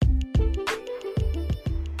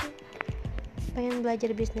Pengen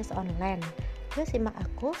belajar bisnis online? Yuk simak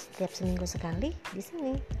aku setiap seminggu sekali di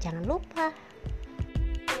sini. Jangan lupa.